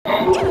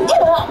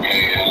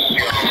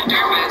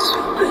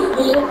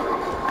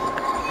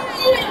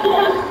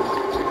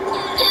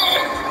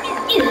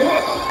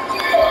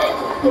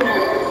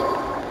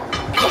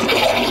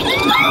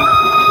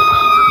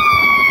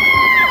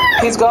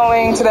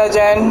adrenaline to that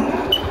gen.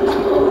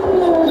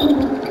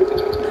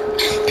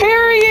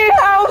 Period,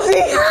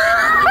 Housseyy.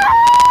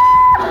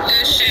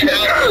 This shit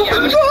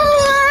out.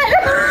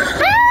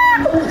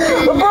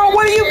 Bro,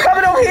 what are you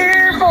coming over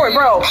here for,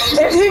 bro?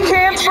 If he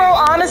camps, bro,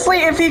 honestly,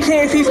 if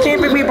he's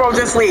camping me, bro,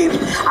 just leave.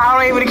 I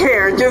don't even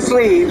care. Just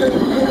leave.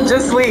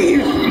 Just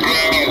leave. I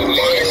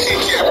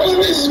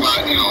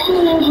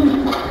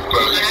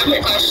have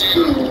a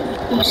question.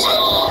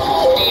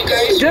 So, do you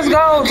guys... Just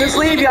go. Just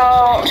leave,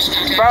 y'all.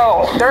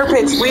 Bro, dirt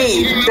pits,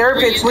 leave. Dirt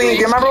pits, leave.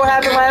 You remember what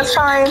happened last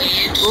time?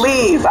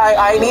 Leave.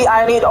 I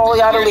need all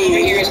y'all to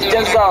leave.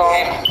 Just go.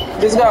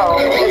 Just go.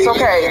 It's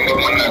okay.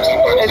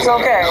 It's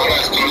okay.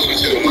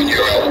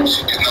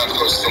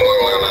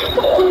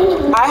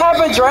 I have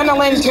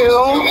adrenaline too.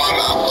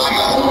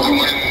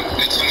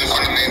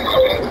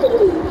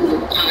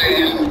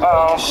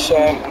 Oh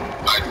shit.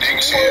 I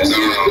think she is.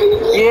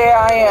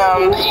 Yeah, I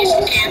am. He's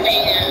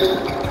camping.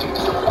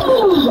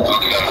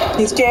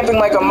 He's camping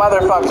like a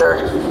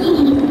motherfucker.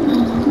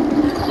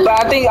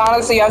 But I think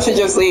honestly I should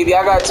just leave.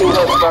 Y'all got 2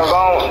 hooks,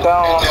 bro.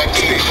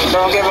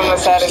 Don't give him the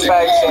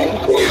satisfaction.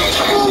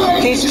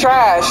 He's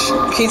trash.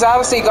 He's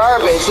obviously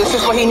garbage. This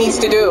is what he needs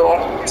to do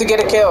to get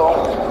a kill.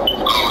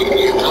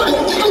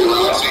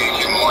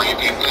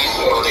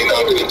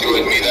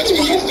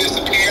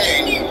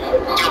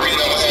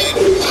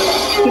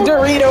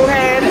 Dorito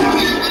head.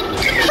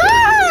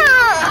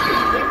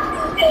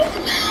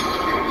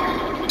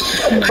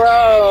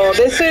 Bro,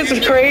 this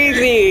is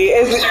crazy.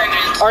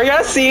 Are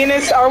y'all seeing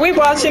this? Are we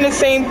watching the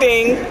same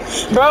thing?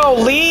 Bro,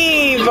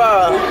 leave.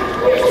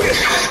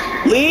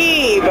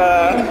 Leave.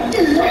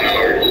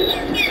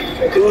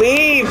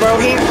 Leave, bro.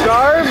 He's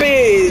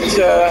garbage.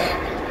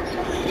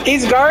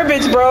 He's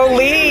garbage, bro.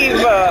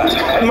 Leave.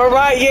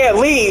 Mariah, yeah,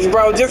 leave,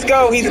 bro. Just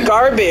go. He's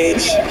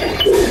garbage.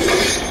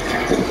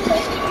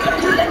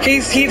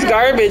 He's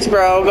garbage,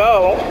 bro.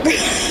 Go.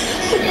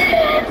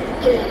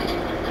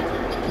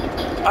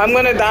 I'm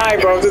gonna die,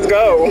 bro. Just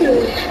go.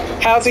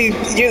 Housseyy,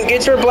 you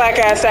get your black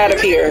ass out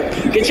of here.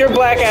 Get your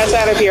black ass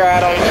out of here,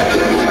 Adam.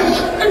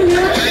 I'm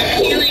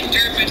healing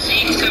dirt, but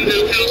see,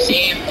 somehow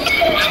Housseyy.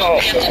 I'm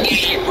at the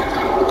game.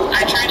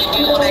 I tried to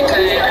do what I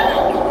could.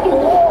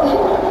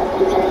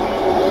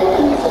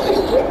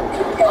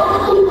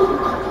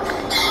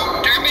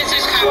 Dirt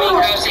is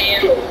coming, Housseyy.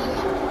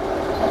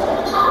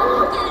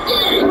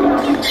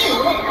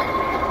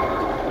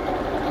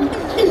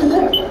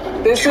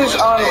 This is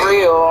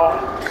unreal.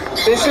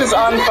 This is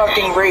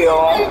unfucking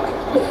real.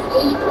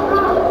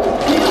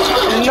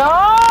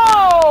 No!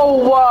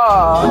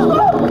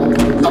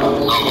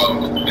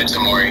 It's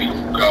Amori.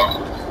 Go.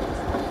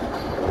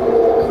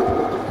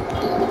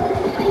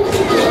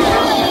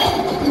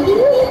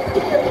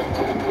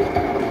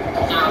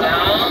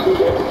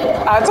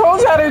 I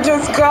told y'all to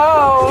just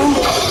go.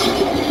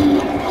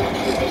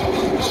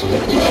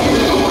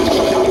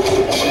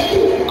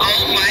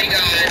 Oh my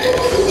god.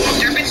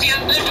 Derpit's the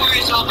other door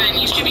is open.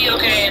 You should be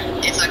okay.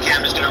 It's okay,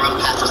 I'm just gonna run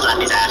past and slap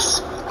his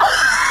ass.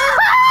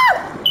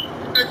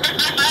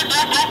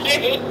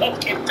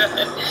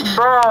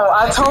 Bro,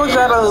 I told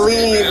y'all to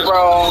leave,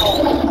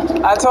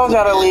 bro. I told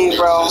y'all to leave,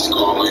 bro.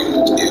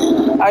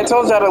 I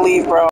told y'all to leave, bro.